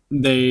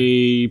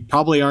they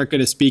probably aren't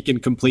going to speak in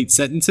complete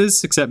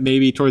sentences, except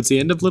maybe towards the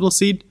end of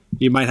LittleSEED.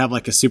 You might have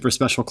like a super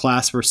special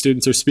class where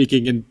students are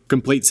speaking in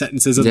complete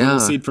sentences in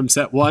LittleSEED from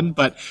set 1,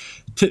 but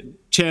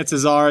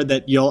chances are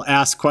that you'll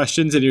ask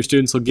questions and your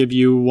students will give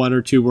you 1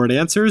 or 2 word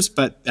answers,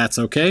 but that's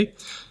okay.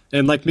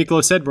 And like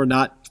Miklo said, we're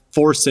not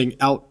forcing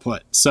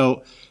output.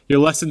 So your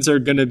lessons are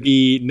going to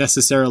be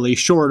necessarily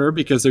shorter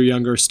because they're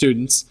younger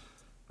students.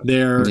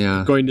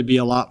 They're going to be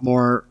a lot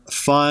more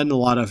fun, a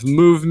lot of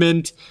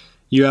movement.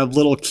 You have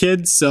little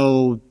kids,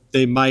 so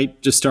they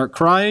might just start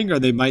crying or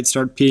they might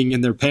start peeing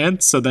in their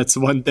pants. So that's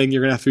one thing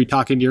you're going to have to be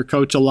talking to your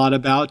coach a lot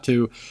about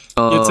to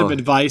get some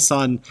advice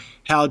on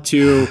how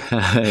to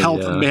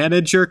help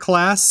manage your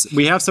class.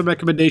 We have some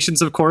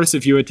recommendations, of course,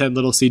 if you attend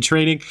LittleSEED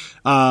training,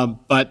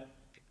 but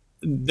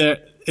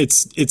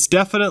it's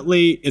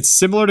definitely, it's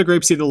similar to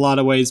Grapeseed in a lot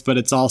of ways, but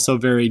it's also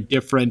very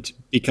different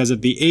because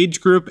of the age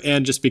group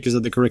and just because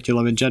of the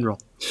curriculum in general.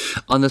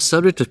 On the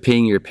subject of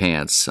peeing your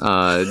pants,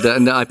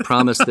 I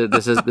promise that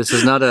this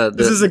is not a...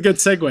 This is a good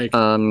segue,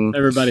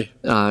 everybody.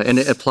 And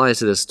it applies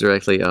to this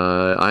directly.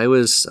 I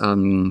was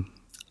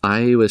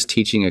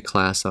teaching a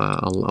class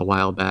a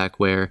while back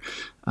where,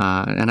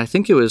 and I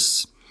think it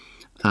was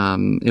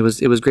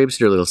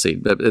Grapeseed or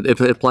LittleSEED, but it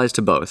applies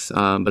to both,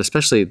 but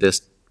especially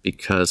this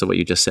because of what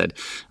you just said.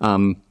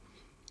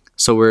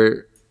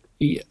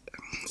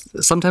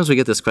 Sometimes we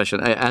get this question.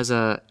 As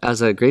a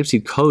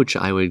Grapeseed coach,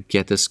 I would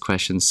get this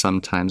question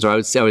sometimes, or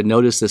I would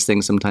notice this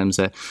thing sometimes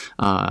that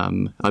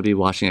I'd be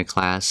watching a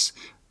class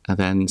And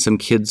then some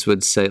kids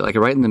would say, like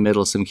right in the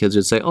middle, some kids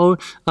would say, "Oh,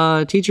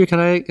 teacher,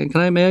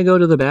 may I go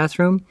to the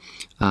bathroom?"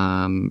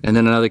 And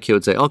then another kid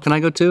would say, "Oh, can I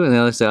go too?" And the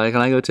other say,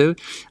 "Can I go too?"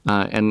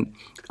 And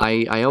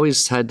I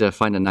always had to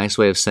find a nice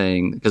way of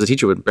saying, because the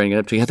teacher would bring it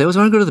up to me, they always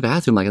want to go to the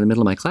bathroom, like in the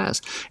middle of my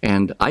class.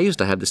 And I used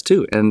to have this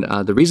too. And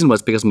the reason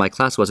was because my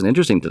class wasn't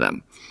interesting to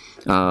them.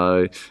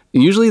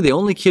 Usually the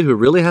only kid who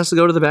really has to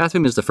go to the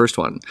bathroom is the first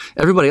one.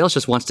 Everybody else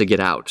just wants to get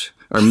out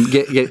or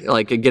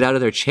get out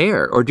of their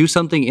chair or do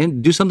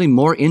something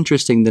more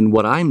interesting than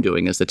what I'm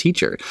doing as the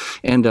teacher.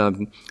 And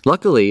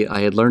luckily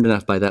I had learned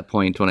enough by that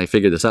point when I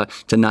figured this out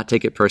to not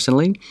take it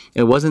personally.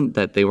 It wasn't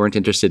that they weren't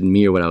interested in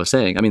me or what I was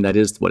saying. I mean, that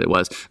is what it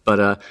was,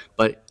 but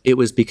it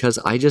was because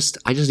I just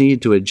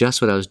needed to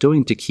adjust what I was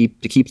doing to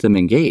keep them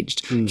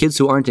engaged. Kids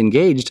who aren't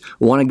engaged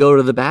want to go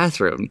to the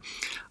bathroom.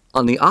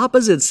 On the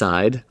opposite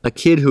side, a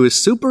kid who is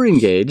super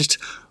engaged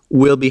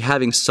will be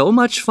having so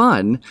much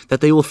fun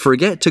that they will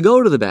forget to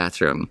go to the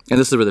bathroom. And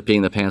this is where the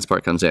peeing the pants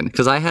part comes in.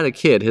 Because I had a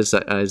kid, his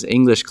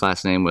English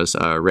class name was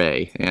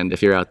Ray. And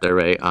if you're out there,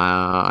 Ray,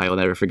 I will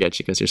never forget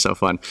you because you're so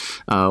fun.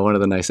 One of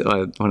the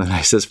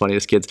nicest,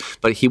 funniest kids.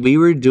 But we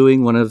were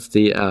doing one of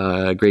the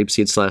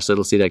Grapeseed /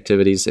 LittleSEED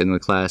activities in the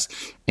class,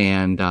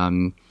 and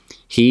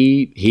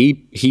he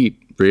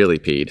really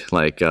peed.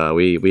 Like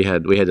we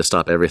had to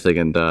stop everything,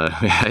 and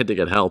we had to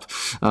get help.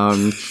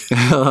 And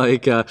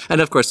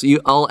of course,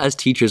 as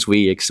teachers,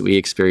 we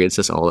experience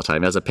this all the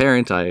time. As a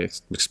parent, I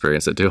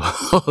experience it too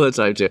all the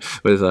time too,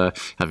 with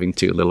having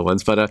two little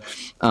ones. But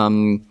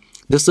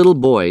this little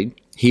boy,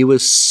 he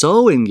was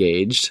so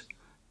engaged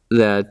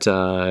that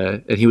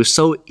and he was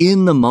so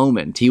in the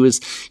moment. He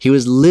was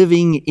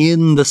living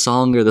in the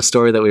song or the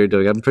story that we were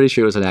doing. I'm pretty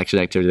sure it was an action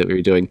activity that we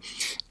were doing.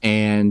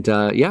 And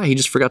he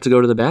just forgot to go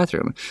to the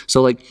bathroom.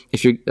 So like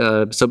if you're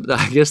so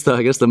I guess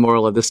the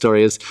moral of this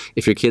story is,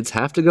 if your kids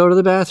have to go to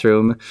the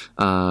bathroom,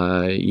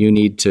 you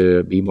need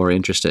to be more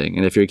interesting.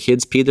 And if your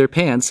kids pee their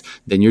pants,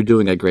 then you're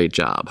doing a great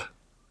job.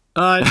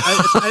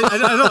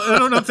 I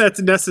don't know if that's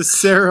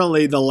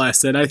necessarily the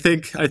lesson. I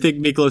think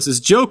Miklos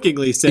is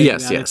jokingly saying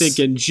that. Yes. I think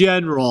in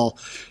general,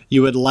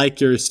 you would like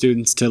your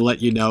students to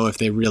let you know if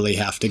they really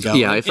have to go.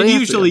 Yeah, and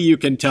usually you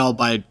can tell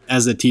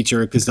as a teacher,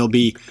 because they'll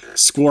be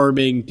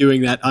squirming,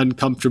 doing that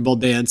uncomfortable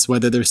dance,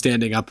 whether they're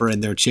standing up or in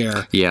their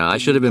chair. Yeah, I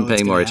should have been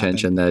paying more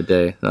attention that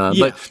day.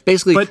 But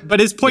basically, but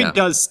his point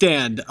does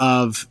stand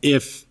of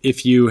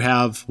if you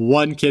have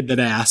one kid that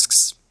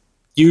asks,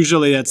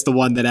 usually that's the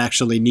one that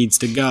actually needs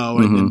to go.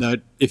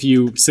 And if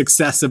you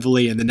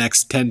successively in the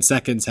next 10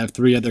 seconds have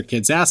 3 other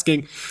kids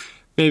asking,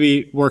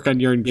 maybe work on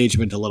your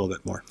engagement a little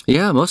bit more.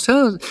 Yeah, most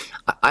times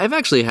I've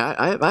actually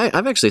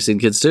seen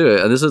kids too,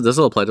 and this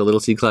will apply to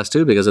LittleSEED class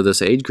too because of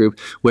this age group,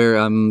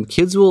 where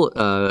kids will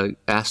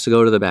ask to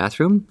go to the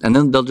bathroom, and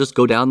then they'll just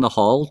go down the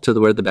hall to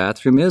where the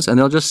bathroom is, and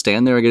they'll just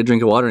stand there and get a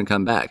drink of water and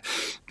come back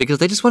because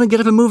they just want to get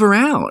up and move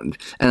around.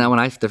 And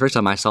the first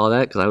time I saw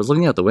that, because I was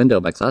looking out the window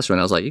of my classroom,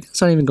 and I was like, "You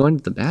guys aren't even going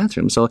to the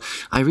bathroom." So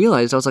I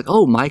realized, I was like,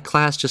 "Oh, my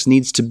class just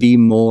needs to be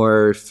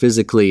more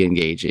physically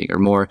engaging, or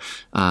more."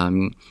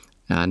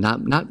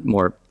 Not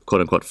more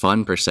quote unquote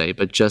fun per se,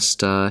 but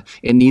just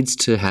it needs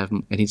to have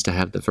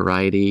the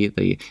variety,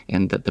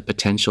 the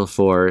potential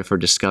for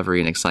discovery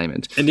and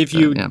excitement. And if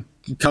you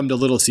come to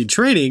LittleSEED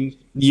training,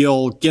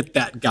 you'll get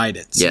that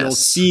guidance. Yes. You'll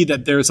see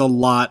that there's a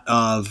lot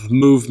of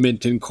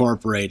movement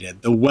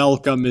incorporated. The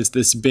welcome is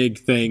this big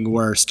thing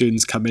where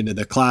students come into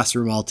the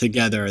classroom all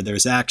together.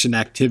 There's action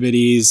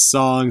activities,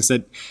 songs,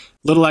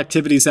 little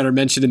activities that are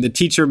mentioned in the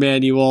teacher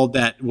manual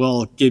that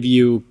will give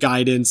you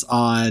guidance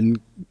on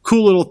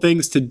cool little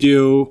things to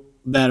do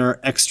that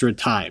are extra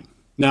time.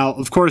 Now,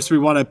 of course, we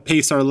want to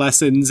pace our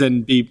lessons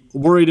and be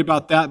worried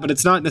about that, but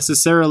it's not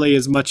necessarily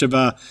as much of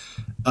a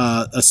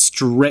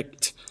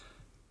strict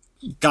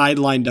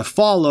guideline to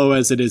follow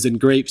as it is in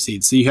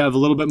Grapeseed. So you have a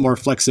little bit more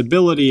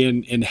flexibility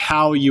in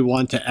how you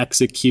want to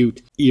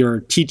execute your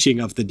teaching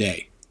of the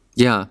day.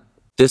 Yeah,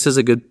 this is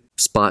a good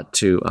spot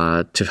to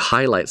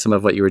highlight some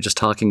of what you were just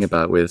talking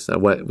about with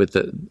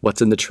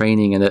what's in the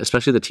training, and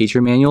especially the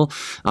teacher manual.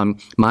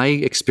 My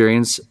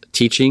experience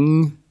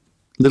teaching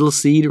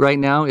LittleSEED right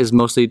now is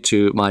mostly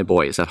to my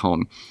boys at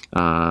home,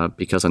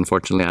 because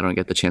unfortunately I don't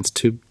get the chance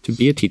to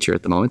be a teacher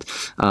at the moment.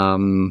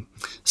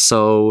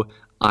 So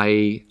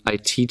I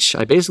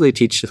basically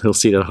teach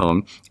LittleSEED at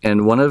home,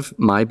 and one of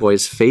my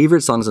boys'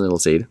 favorite songs in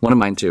LittleSEED, one of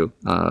mine too,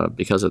 I'm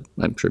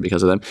sure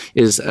because of them,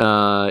 is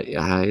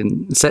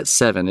in set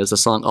 7 is the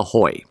song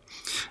 "Ahoy,"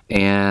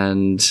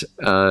 and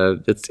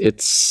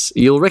it's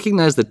you'll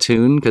recognize the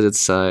tune because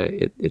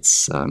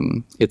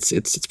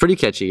it's pretty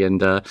catchy,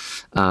 and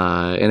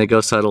it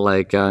goes sort of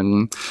like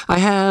I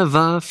have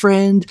a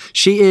friend,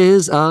 she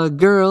is a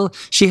girl,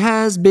 she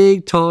has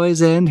big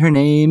toys, and her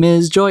name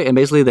is Joy, and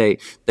basically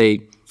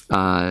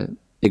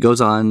it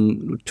goes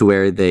on to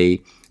where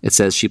it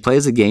says she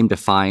plays a game to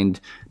find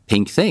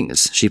pink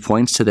things. She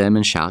points to them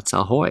and shouts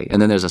 "Ahoy!"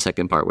 And then there's a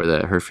second part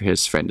where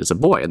his friend is a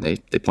boy, and they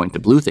point to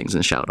blue things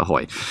and shout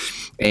 "Ahoy!"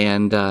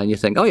 And you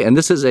think, oh yeah, and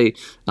this is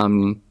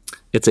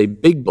it's a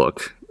big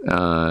book.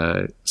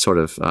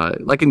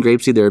 like in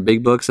Grapeseed, there are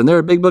big books, and there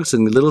are big books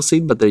in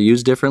LittleSEED, but they're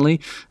used differently.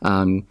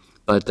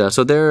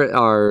 So there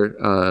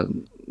are.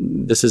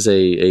 This is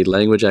a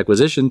language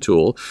acquisition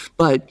tool,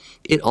 but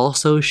it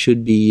also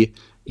should be.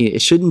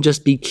 It shouldn't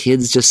just be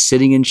kids just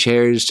sitting in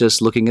chairs,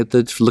 just looking at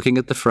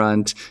the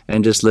front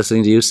and just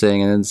listening to you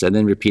sing, and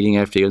then repeating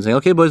after you and saying,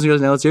 "Okay, boys and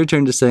girls, now it's your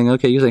turn to sing."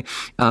 Okay, you sing.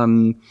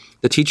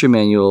 The teacher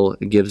manual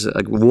gives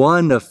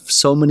one of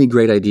so many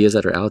great ideas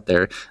that are out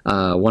there.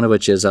 One of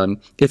which is,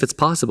 if it's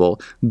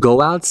possible, go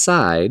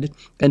outside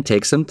and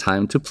take some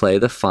time to play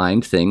the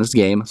Find Things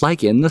game,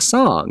 like in the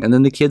song, and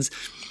then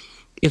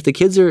if the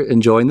kids are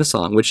enjoying the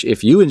song, which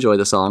if you enjoy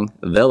the song,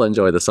 they'll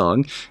enjoy the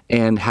song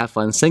and have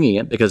fun singing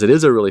it, because it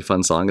is a really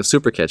fun song. It's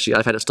super catchy.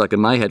 I've had it stuck in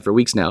my head for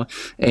weeks now.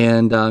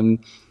 And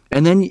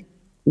then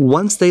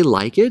once they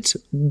like it,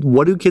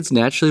 what do kids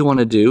naturally want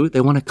to do?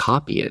 They want to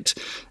copy it.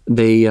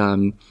 They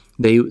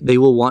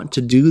will want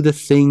to do the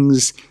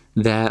things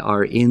that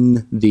are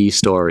in the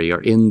story or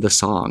in the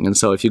song. And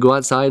so if you go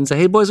outside and say,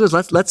 "Hey, boys,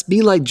 let's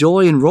be like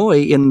Joy and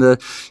Roy in the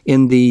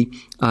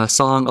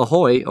song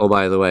Ahoy." Oh,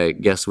 by the way,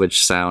 guess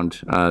which sound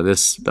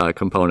this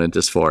component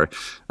is for?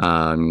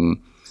 Joy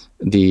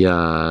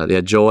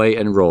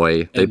and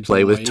Roy, they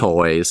play with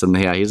toys, and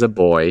he's a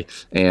boy,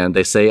 and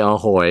they say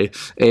ahoy,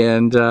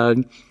 and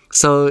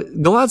so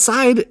go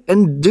outside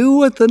and do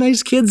what the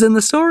nice kids in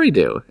the story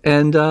do,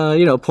 and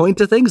point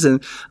to things.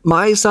 And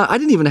my son, I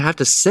didn't even have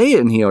to say it,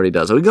 and he already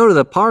does. So we go to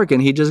the park,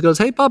 and he just goes,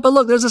 "Hey, Papa,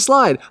 look, there's a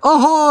slide,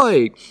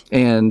 ahoy!"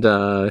 And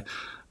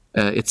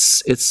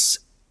it's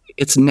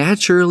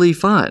naturally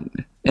fun.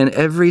 And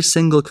every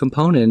single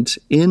component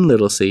in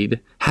LittleSEED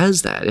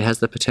has that. It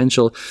has the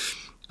potential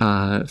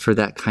for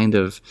that kind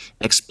of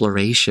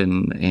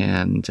exploration,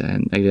 and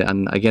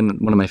again,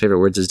 one of my favorite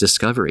words is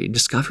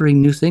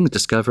discovering new things,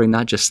 discovering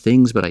not just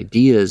things but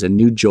ideas and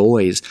new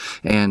joys,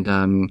 and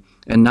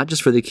not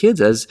just for the kids.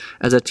 As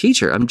a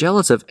teacher, I'm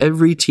jealous of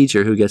every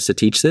teacher who gets to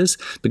teach this,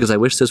 because I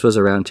wish this was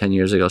around 10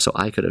 years ago so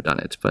I could have done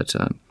it. But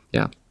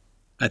yeah.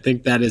 I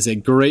think that is a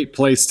great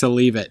place to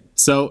leave it.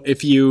 So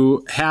if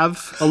you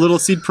have a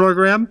LittleSEED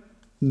program,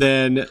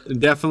 then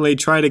definitely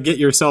try to get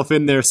yourself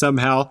in there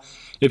somehow.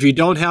 If you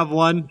don't have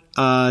one,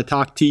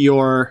 talk to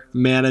your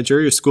manager,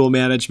 your school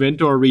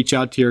management, or reach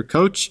out to your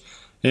coach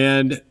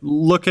and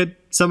look at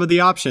some of the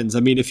options.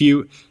 I mean,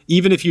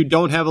 even if you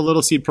don't have a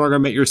LittleSEED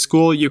program at your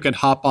school, you can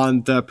hop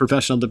on the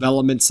professional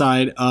development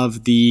side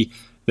of the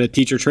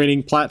teacher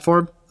training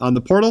platform on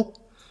the portal.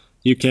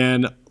 You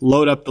can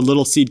load up the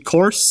LittleSEED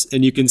course,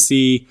 and you can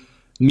see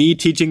me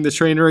teaching the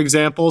trainer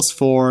examples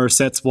for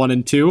sets 1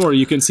 and 2, or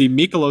you can see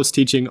Mikolos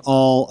teaching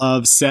all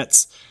of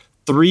sets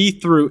 3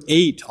 through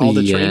 8, all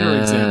the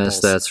trainer examples. Yes,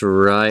 that's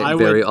right.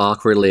 Very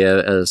awkwardly,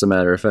 as a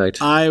matter of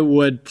fact. I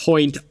would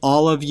point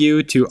all of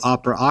you to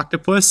Opera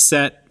Octopus,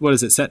 set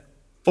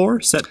 4?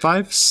 Set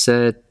 5?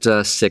 Set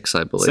 6,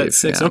 I believe. Set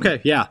 6, yeah.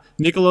 Okay, yeah.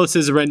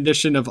 Mikolos'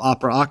 rendition of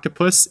Opera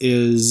Octopus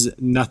is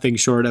nothing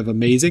short of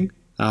amazing.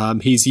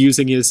 He's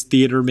using his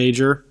theater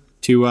major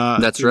to a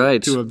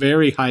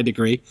very high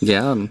degree.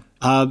 Yeah.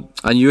 And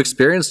you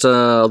experienced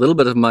a little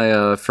bit of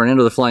my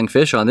Fernando the Flying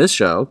Fish on this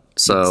show,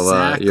 so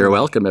exactly. You're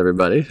welcome,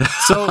 everybody.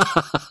 So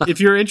if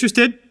you're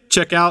interested,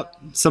 check out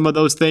some of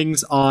those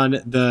things on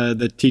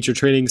the teacher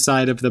training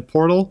side of the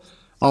portal.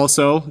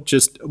 Also,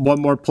 just one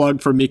more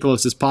plug for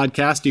Mikolos'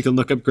 podcast. You can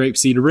look up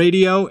Grapeseed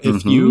Radio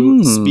if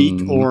you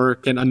speak or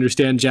can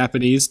understand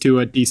Japanese to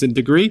a decent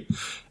degree.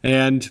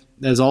 And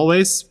as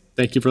always,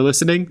 thank you for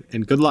listening,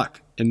 and good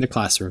luck in the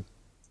classroom.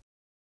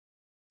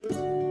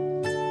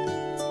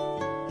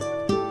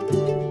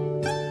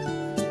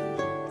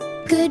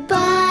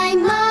 Goodbye,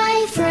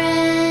 my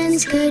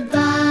friends,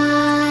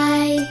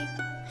 goodbye.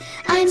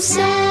 I'm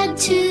sad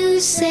to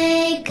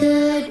say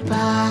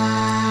goodbye.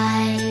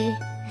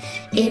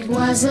 It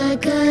was a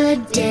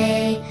good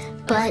day,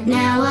 but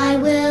now I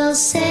will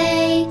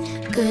say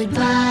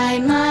goodbye,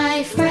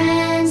 my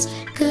friends,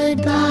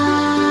 goodbye.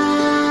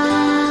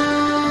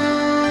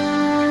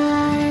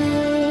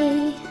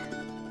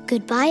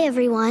 Goodbye,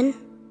 everyone.